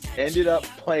Russ ended up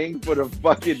playing for the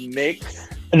fucking Knicks.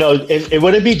 No, it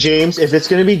wouldn't be James. If it's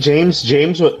going to be James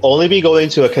would only be going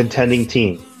to a contending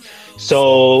team.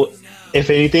 So, if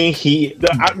anything, he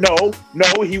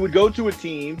would go to a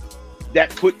team that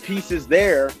put pieces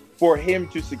there for him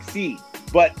to succeed.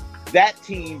 But that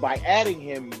team, by adding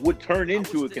him, would turn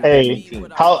into a contending team.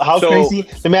 How crazy?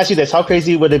 Let me ask you this: how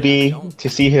crazy would it be to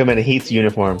see him in a Heat's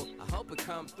uniform?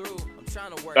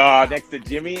 Next to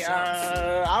Jimmy,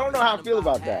 I don't know how I feel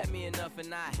about that.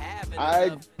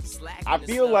 I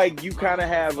feel like you kind of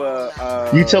have a.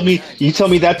 You tell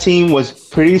me that team was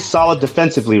pretty solid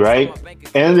defensively, right?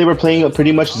 And they were playing a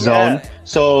pretty much zone,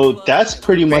 so that's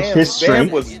pretty much his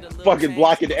strength. Bam was fucking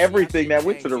blocking everything that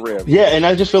went to the rim. Yeah, and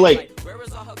I just feel like,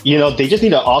 they just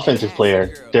need an offensive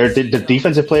player. The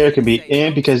defensive player can be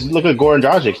in, because look at Goran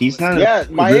Dragic. He's not. Yeah,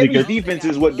 Miami's defense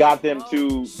is what got them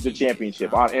to the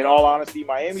championship. In all honesty,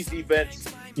 Miami's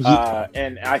defense,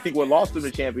 and I think what lost them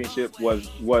the championship was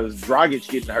Dragic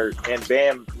getting hurt and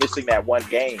Bam missing that one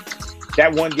game.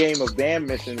 That one game of Bam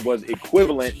missing was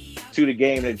equivalent to the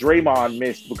game that Draymond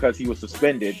missed because he was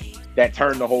suspended. That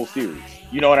turned the whole series.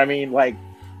 You know what I mean? Like,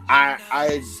 I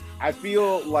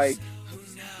feel like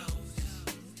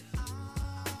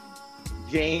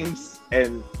James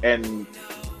and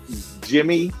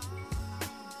Jimmy,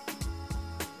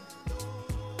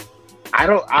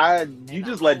 you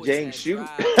just let James shoot.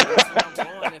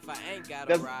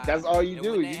 That's all you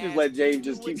do. You just let James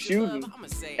just keep shooting,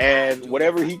 and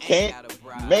whatever he can't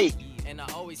make,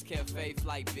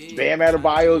 Bam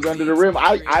Adebayo's under the rim.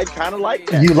 I kind of like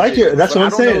that. You like it? That's what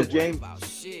I'm saying. James,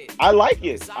 I like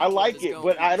it,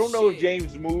 but I don't know if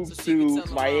James moves to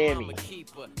Miami,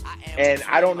 and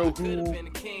I don't know who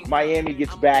Miami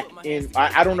gets back in.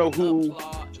 I don't know who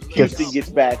Houston gets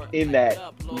back in that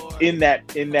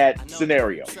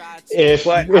scenario. If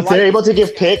they're able to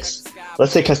give picks,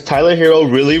 let's say, because Tyler Hero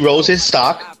really rose his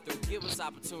stock.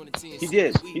 He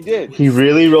did. He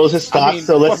really rose his stock.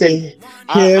 So let's say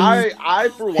him. I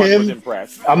for one was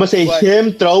impressed. I'm gonna say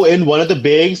him. Throw in one of the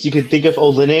bigs. You could think of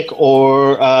Olynyk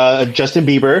or Justin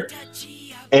Bieber,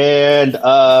 and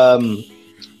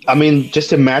just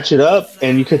to match it up,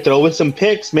 and you could throw in some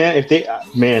picks, man.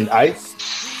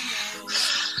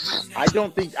 I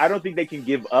don't think they can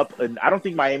give up. I don't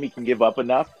think Miami can give up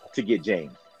enough to get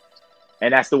James,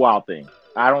 and that's the wild thing.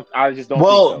 I just don't.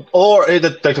 Well, think so. Or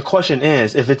the question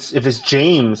is, if it's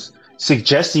James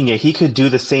suggesting it, he could do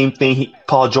the same thing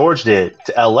Paul George did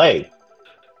to LA.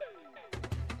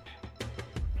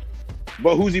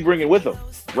 But who's he bringing with him?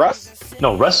 Russ?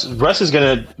 No, Russ is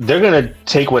gonna. They're gonna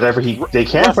take whatever they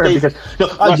can Russ for him because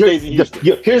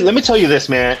let me tell you this,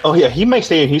 man. Oh yeah, he might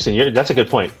stay in Houston. That's a good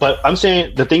point. But I'm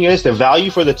saying the thing is, the value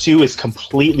for the two is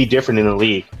completely different in the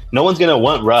league. No one's gonna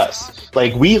want Russ.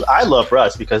 Like I love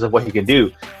Russ because of what he can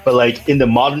do. But like in the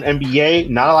modern NBA,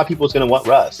 not a lot of people is gonna want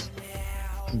Russ.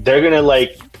 They're gonna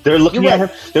they're looking at him.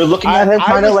 They're looking at him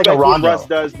kind of like a Rondo. Russ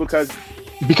does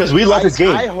because we love his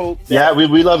game. I hope that we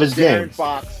love his Darren game.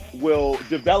 Fox will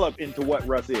develop into what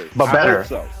Russ is, but better. I hope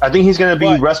so. I think he's gonna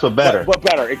be Russ, but better. But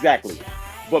better, exactly.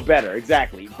 But better,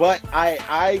 exactly. But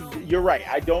you're right.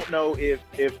 I don't know if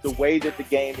the way that the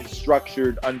game is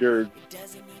structured under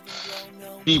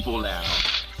people now,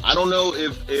 I don't know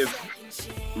if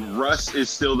Russ is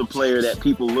still the player that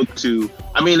people look to.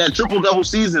 I mean, that triple-double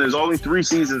season is only 3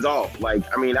 seasons off. Like,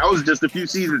 I mean, that was just a few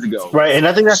seasons ago. Right, and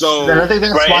I think that's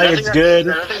why it's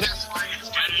good.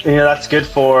 That's good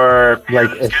for,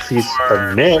 if he's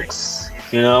for Knicks,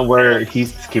 where he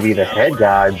could be the head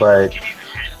guy, but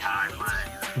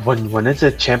When it's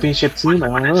a championship team, I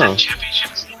don't know.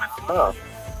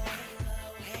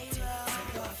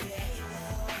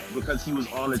 Because he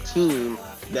was on a team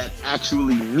that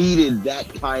actually needed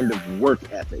that kind of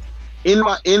work ethic.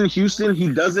 In Houston,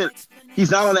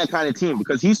 he's not on that kind of team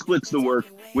because he splits the work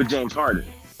with James Harden.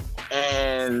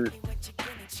 And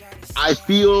I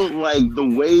feel like the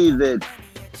way that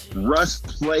Russ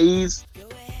plays,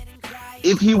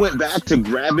 if he went back to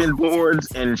grabbing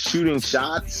boards and shooting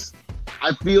shots,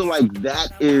 I feel like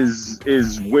that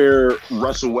is where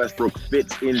Russell Westbrook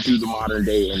fits into the modern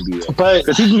day NBA.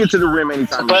 Because he can get to the rim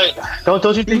anytime. But don't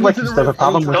you think like the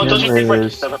problem with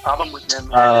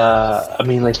him is? I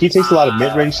mean, like he takes a lot of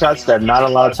mid-range shots that not a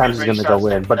lot of times he's gonna go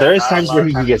in. But there is times where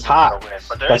he gets hot.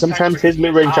 But sometimes his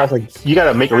mid-range shots, like you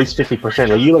gotta make at least 50%.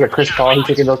 Like you look at Chris Paul, he's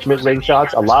taking those mid-range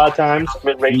shots. A lot of times,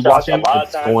 you watch him,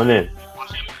 it's going in.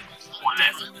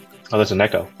 Oh, there's an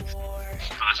echo.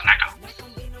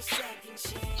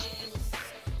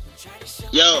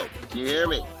 Yo, can you hear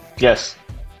me? Yes.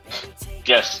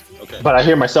 Okay. But I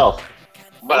hear myself.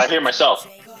 Hear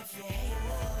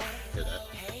that?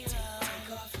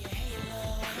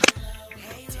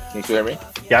 Can you still hear me?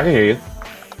 Yeah, I can hear you.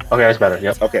 Okay, that's better.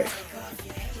 Yep. Okay.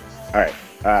 All right.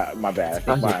 My bad.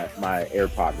 I think my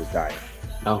AirPod was dying.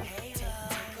 Oh.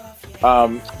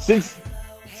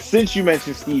 Since you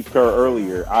mentioned Steve Kerr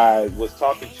earlier, I was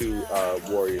talking to a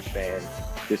Warriors fan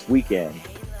this weekend,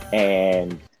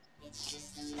 and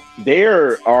they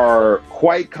are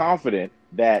quite confident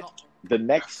that the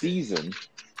next season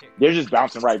they're just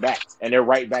bouncing right back, and they're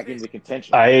right back into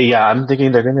contention. I'm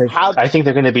thinking they're gonna. I think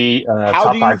they're gonna be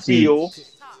top 5 seed.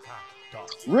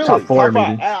 Really? Top 4,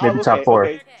 top maybe top 4.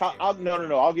 Okay.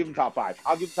 No. I'll give them top 5.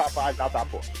 I'll give them top 5, not top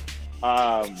 4.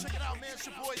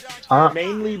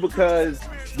 Mainly because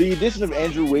the addition of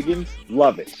Andrew Wiggins,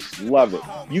 love it.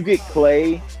 You get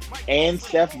Clay and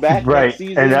Steph back next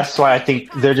season, and that's why I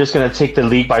think they're just gonna take the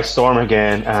league by storm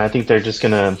again. And I think they're just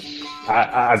gonna.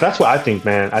 That's what I think,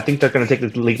 man. I think they're gonna take the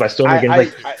league by storm again. I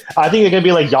think they're gonna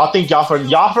be like, y'all think y'all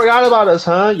forgot about us,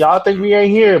 huh? Y'all think we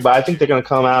ain't here, but I think they're gonna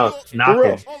come out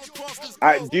knocking.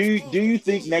 Do you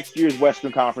think next year's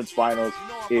Western Conference Finals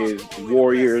is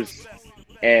Warriors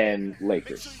and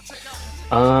Lakers?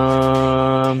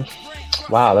 Wow,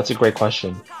 that's a great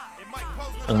question.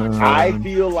 I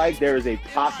feel like there is a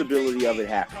possibility of it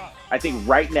happening. I think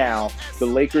right now the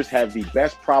Lakers have the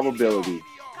best probability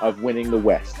of winning the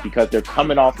West because they're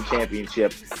coming off the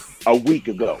championship a week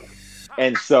ago,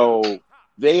 and so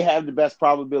they have the best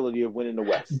probability of winning the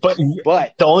West. But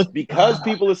because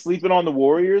people are sleeping on the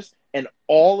Warriors, and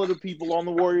all of the people on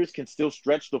the Warriors can still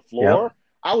stretch the floor.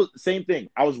 Yep. Same thing.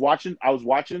 I was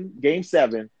watching Game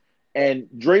 7, and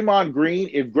Draymond Green.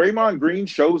 If Draymond Green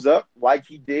shows up like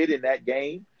he did in that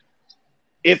game,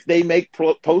 if they make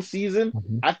postseason,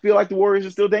 I feel like the Warriors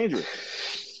are still dangerous.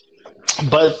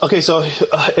 But okay, so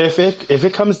if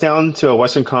it comes down to a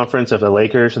Western Conference of the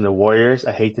Lakers and the Warriors,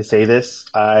 I hate to say this,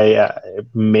 I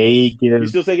may give. You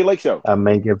still taking Lake Show? I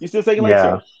may give. You still taking Lake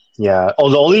Show? Yeah. Oh,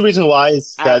 the only reason why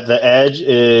is that the edge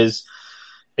is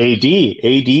AD.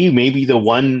 AD may be the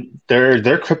one. They're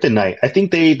kryptonite. I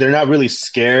think they're not really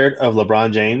scared of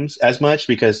LeBron James as much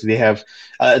because they have.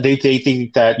 They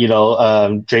think that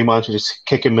Draymond should just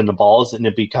kick him in the balls and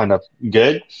it'd be kind of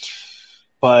good,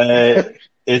 but.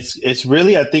 It's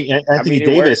really, I think, Anthony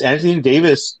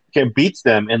Davis beats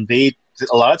them, and a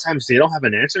lot of times they don't have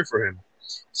an answer for him.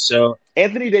 So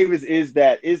Anthony Davis is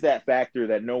that factor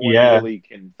that no one really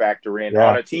can factor in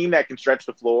on a team that can stretch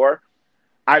the floor.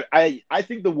 I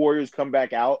think the Warriors come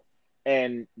back out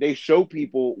and they show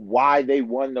people why they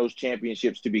won those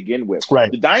championships to begin with.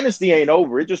 Right. The dynasty ain't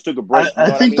over. It just took a break.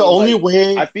 I think the only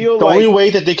way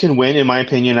that they can win, in my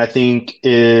opinion, I think,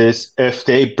 is if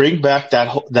they bring back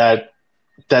that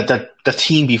the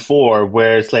team before,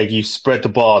 where it's like you spread the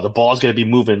ball's going to be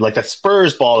moving, like that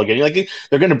Spurs ball again. Like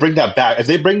they're going to bring that back. If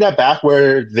they bring that back,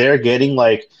 where they're getting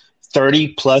like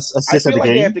 30 plus assists a game,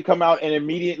 they have to come out and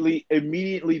immediately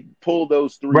pull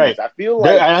those threes. Right. I feel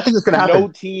like I think it's going to happen. No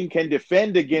team can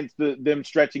defend against them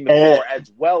stretching the floor as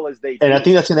well as they do. And I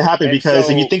think that's going to happen because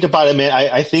if you think about it, man,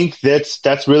 I think that's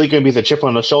really going to be the chip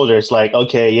on the shoulder. It's like,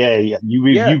 okay, you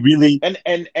really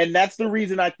and that's the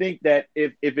reason I think that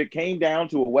if it came down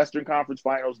to a Western Conference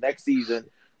Finals next season,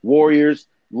 Warriors,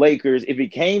 Lakers, if it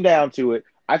came down to it,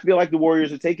 I feel like the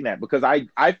Warriors are taking that because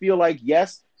I feel like,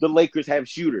 yes, the Lakers have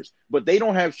shooters, but they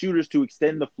don't have shooters to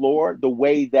extend the floor the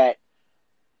way that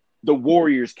the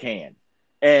Warriors can.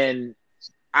 And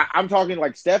I'm talking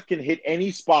like Steph can hit any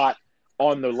spot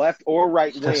on the left or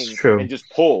right wing and just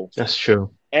pull. That's true.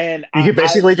 And you could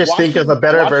basically just think of a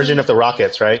better version of the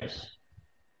Rockets, right?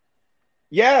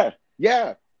 Yeah.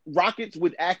 Rockets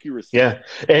with accuracy. Yeah,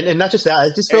 and not just that. I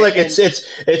just feel like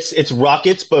it's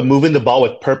Rockets, but moving the ball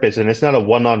with purpose, and it's not a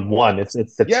one-on-one. It's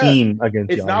the team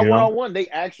against it's y'all. not You know? one-on-one. They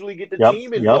actually get the Yep,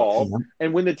 team yep, involved, yep.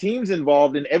 and when the team's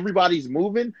involved and everybody's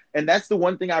moving, and that's the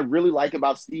one thing I really like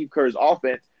about Steve Kerr's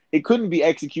offense. It couldn't be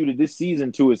executed this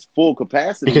season to its full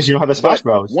capacity Because you don't have the Splash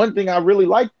Bros. One thing I really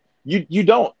like, you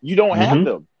don't have Mhm.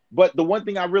 them. But the one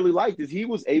thing I really liked is he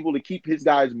was able to keep his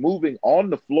guys moving on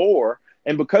the floor,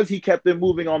 and because he kept them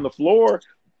moving on the floor,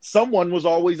 someone was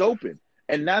always open,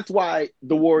 and that's why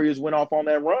the Warriors went off on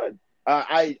that run.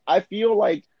 I feel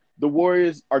like the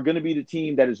Warriors are going to be the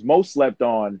team that is most slept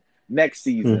on next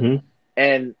season, Mhm.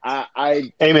 and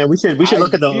Hey man, we should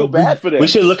look at the feel bad for them. We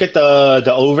should look at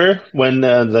the over when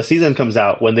the season comes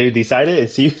out, when they decide it, and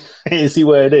see and see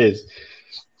what it is.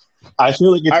 I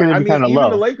feel like it's going to be kind of even low.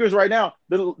 the Lakers right now,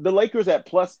 the Lakers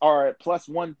are at plus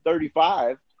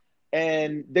 135,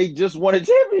 and they just won a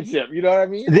championship. You know what I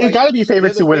mean? They got to be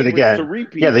favorites to win it again. To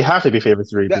repeat. Yeah, they have to be favorites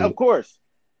to repeat. Of course,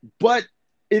 but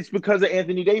it's because of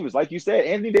Anthony Davis. Like you said,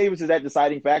 Anthony Davis is that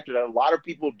deciding factor that a lot of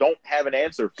people don't have an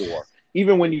answer for.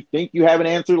 Even when you think you have an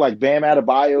answer, like Bam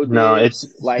Adebayo did. No, it's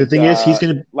like the thing is he's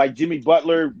going to like Jimmy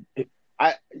Butler.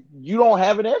 You don't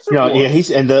have an answer. No, for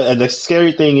yeah, the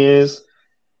scary thing is,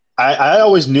 I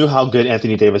always knew how good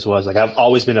Anthony Davis was. Like I've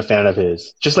always been a fan of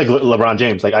his, just like LeBron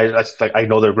James. Like I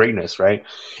know their greatness, right?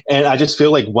 And I just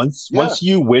feel like once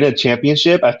you win a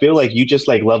championship, I feel like you just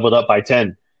like leveled up by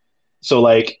 10. So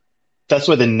like that's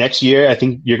why the next year I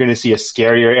think you're going to see a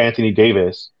scarier Anthony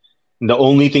Davis. And the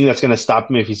only thing that's going to stop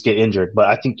him if he's get injured, but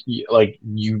I think he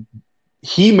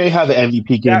may have an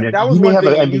MVP game. He may have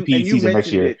an MVP season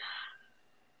next year.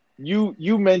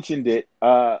 You mentioned it.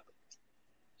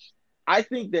 I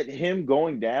think that him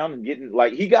going down and getting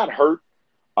he got hurt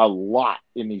a lot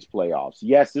in these playoffs.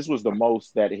 Yes, this was the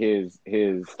most that his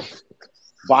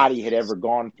body had ever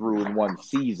gone through in one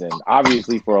season.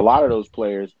 Obviously, for a lot of those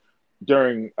players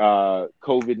during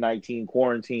COVID-19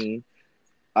 quarantine,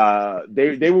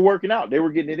 they were working out. They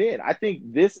were getting it in. I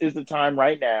think this is the time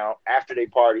right now, after they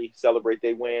party, celebrate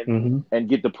they win, and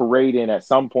get the parade in at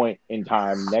some point in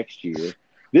time next year.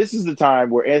 This is the time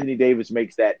where Anthony Davis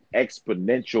makes that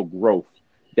exponential growth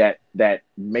that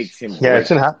makes him great. It's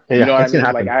gonna happen. Yeah, you know what it's gonna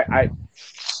happen. Like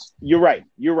you're right.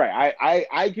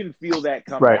 I can feel that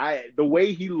coming. Right. The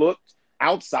way he looked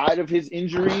outside of his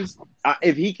injuries,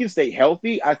 if he can stay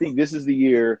healthy, I think this is the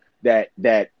year that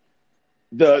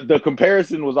the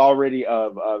comparison was already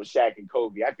of Shaq and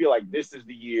Kobe. I feel like this is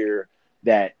the year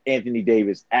that Anthony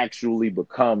Davis actually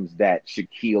becomes that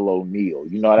Shaquille O'Neal.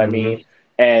 You know what I mean?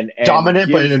 And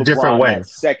dominant, but in a different way.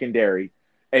 Secondary,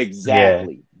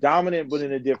 exactly. Yeah. Dominant, but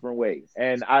in a different way.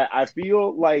 And I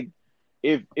feel like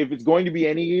if it's going to be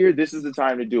any year, this is the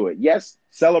time to do it. Yes,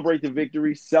 celebrate the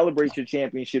victory, celebrate your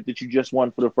championship that you just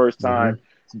won for the first time,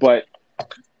 but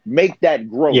make that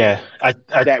growth. Yeah,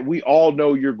 that we all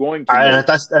know you're going to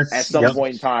that's at some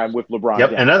point in time with LeBron.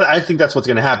 Yep, and I think that's what's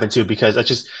going to happen too, because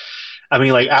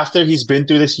after he's been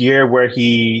through this year where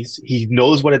he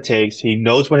knows what it takes, he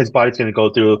knows what his body's going to go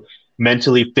through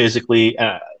mentally, physically.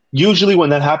 Usually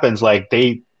when that happens,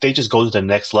 they just go to the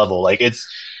next level. It's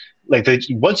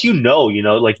once you know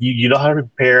how to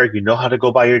prepare, you know how to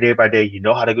go by your day by day, you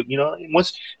know how to go,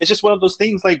 once it's just one of those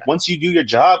things. Once you do your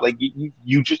job,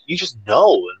 you just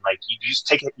know, and you just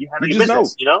take it. You have any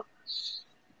business,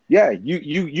 Yeah,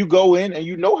 you go in and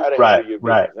you know how to handle your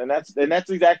business, and that's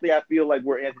exactly I feel like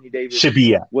where Anthony Davis should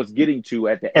be at. Was getting to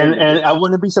at the end. And I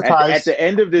wouldn't be surprised at the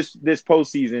end of this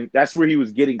postseason. That's where he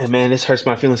was getting to. And man, this hurts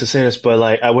my feelings to say this, but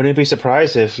I wouldn't be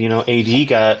surprised if AD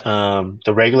got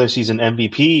the regular season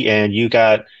MVP and you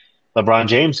got LeBron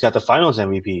James got the Finals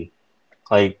MVP.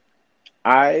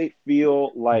 I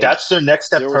feel like that's their next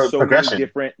step progression.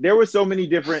 There were so many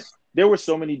different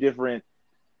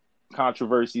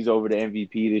controversies over the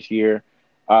MVP this year.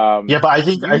 But I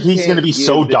think he's going to be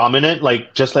so dominant, no.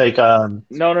 Just like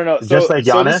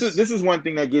Giannis. So this is one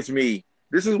thing that gets me.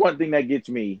 This is one thing that gets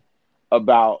me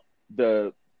about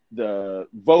the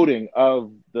voting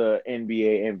of the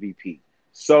NBA MVP.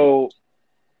 So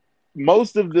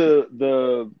most of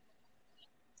the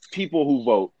people who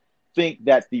vote think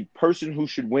that the person who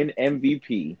should win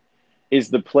MVP is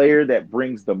the player that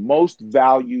brings the most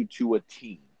value to a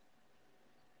team.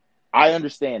 I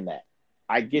understand that.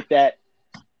 I get that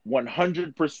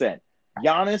 100%.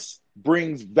 Giannis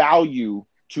brings value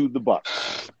to the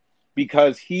Bucks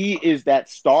because he is that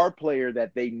star player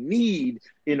that they need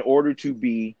in order to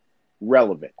be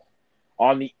relevant.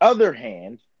 On the other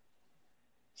hand,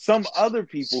 some other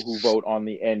people who vote on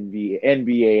the NBA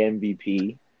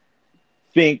MVP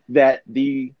think that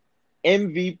the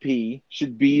MVP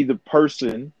should be the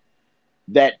person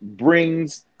that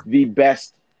brings the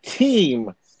best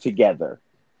team together.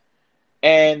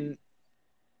 And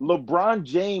LeBron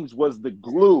James was the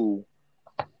glue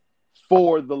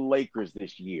for the Lakers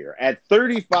this year. At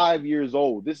 35 years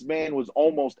old, this man was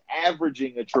almost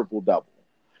averaging a triple-double.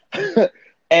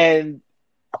 And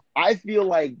I feel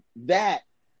like that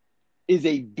is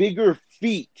a bigger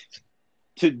feat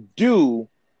to do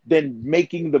than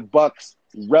making the Bucks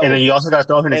relevant. And then you also got to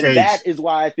throw in his age. That is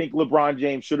why I think LeBron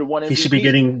James should have won MVP. He should be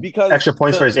getting extra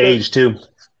points for his age too.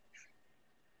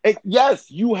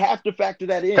 Yes, you have to factor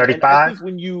that in. 35. And I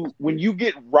think when you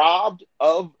get robbed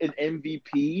of an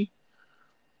MVP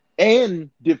and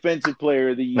Defensive Player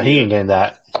of the Year, he ain't getting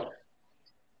that.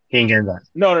 He ain't getting that.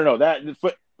 No. That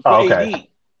for okay. AD.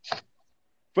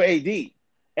 For AD.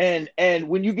 And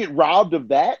when you get robbed of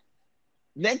that,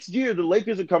 next year the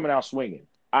Lakers are coming out swinging.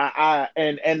 I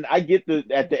get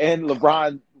at the end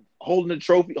LeBron holding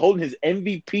his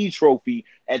MVP trophy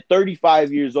at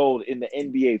 35 years old in the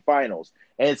NBA Finals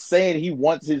and saying he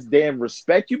wants his damn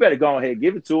respect. You better go ahead and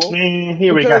give it to him.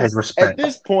 He already got his respect. At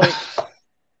this point,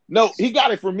 no, he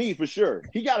got it from me for sure.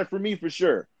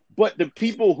 But the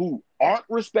people who aren't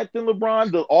respecting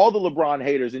LeBron, all the LeBron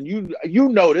haters, and you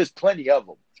know there's plenty of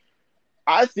them.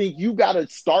 I think you got to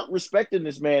start respecting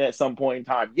this man at some point in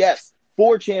time. Yes,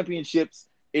 4 championships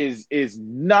is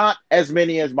not as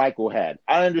many as Michael had.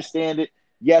 I understand it.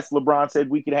 Yes, LeBron said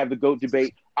we could have the GOAT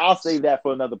debate. I'll save that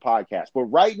for another podcast. But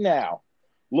right now,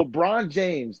 LeBron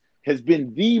James has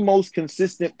been the most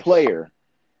consistent player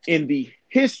in the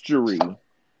history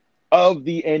of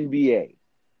the NBA.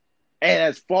 And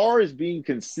as far as being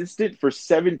consistent for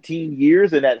 17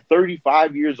 years and at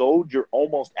 35 years old, you're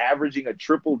almost averaging a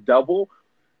triple-double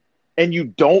and you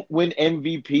don't win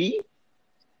MVP?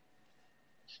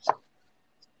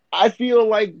 I feel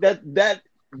like that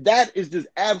is just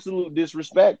absolute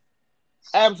disrespect.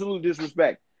 Absolute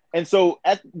disrespect. And so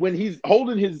when he's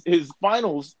holding his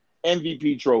finals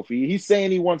MVP trophy, he's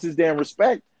saying he wants his damn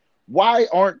respect. Why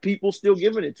aren't people still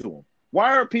giving it to him?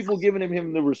 Why aren't people giving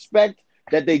him the respect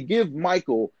that they give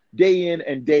Michael day in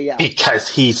and day out? Because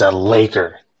he's a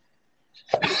Laker.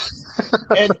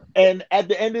 and at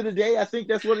the end of the day, I think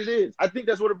that's what it is. I think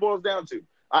that's what it boils down to.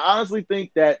 I honestly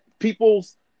think that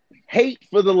people's hate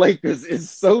for the Lakers is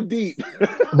so deep.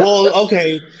 Well,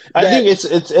 okay. I think it's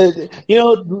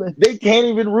they can't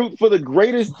even root for the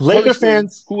greatest Laker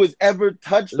fans who has ever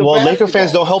touched the basketball. Laker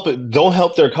fans don't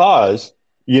help their cause.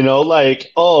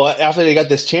 After they got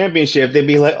this championship, they'd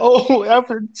be like,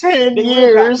 after 10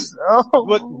 years.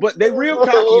 But they real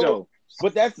cocky though.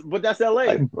 But that's LA.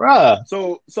 Like, bruh.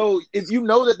 So if you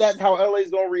know that's how LA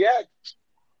is gonna react.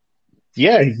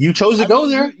 Yeah, you chose to go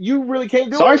there. You really can't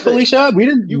do it. Sorry, Felicia. We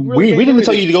didn't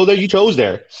tell you to go there. You chose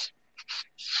there.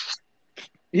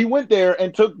 He went there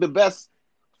and took the best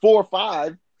 4 or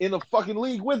 5 in the fucking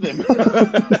league with him.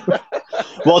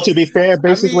 Well, to be fair,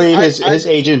 basically his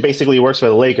agent basically works for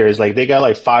the Lakers. Like they got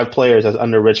like 5 players that's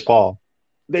under Rich Paul.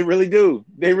 They really do.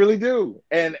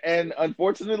 And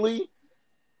unfortunately,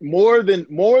 more than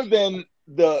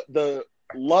the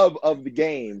love of the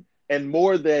game and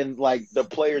more than like the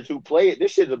players who play it,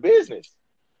 this shit's a business.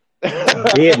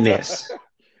 Business.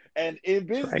 And in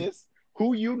business,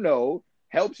 who you know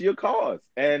helps your cause.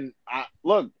 And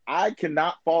I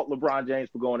cannot fault LeBron James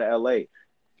for going to LA.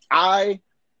 I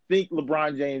think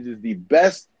LeBron James is the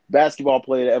best basketball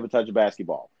player to ever touch a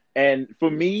basketball. And for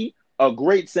me, a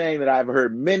great saying that I've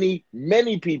heard many,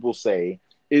 many people say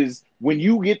is when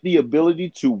you get the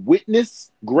ability to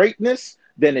witness greatness,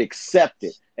 then accept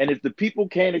it. And if the people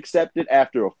can't accept it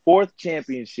after a 4th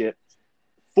championship,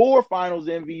 4 finals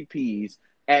MVPs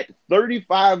at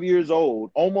 35 years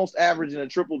old, almost averaging a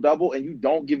triple-double, and you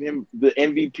don't give him the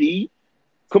MVP,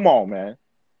 come on, man.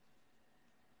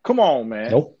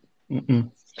 Nope.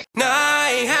 Nah,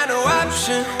 I ain't had no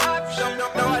option.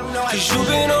 Cause you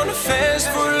been on the fence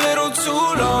for a little too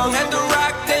long. Had the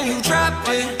rock, then you dropped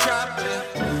it.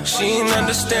 She ain't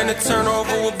understand the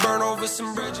turnover will burn over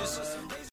some bridges.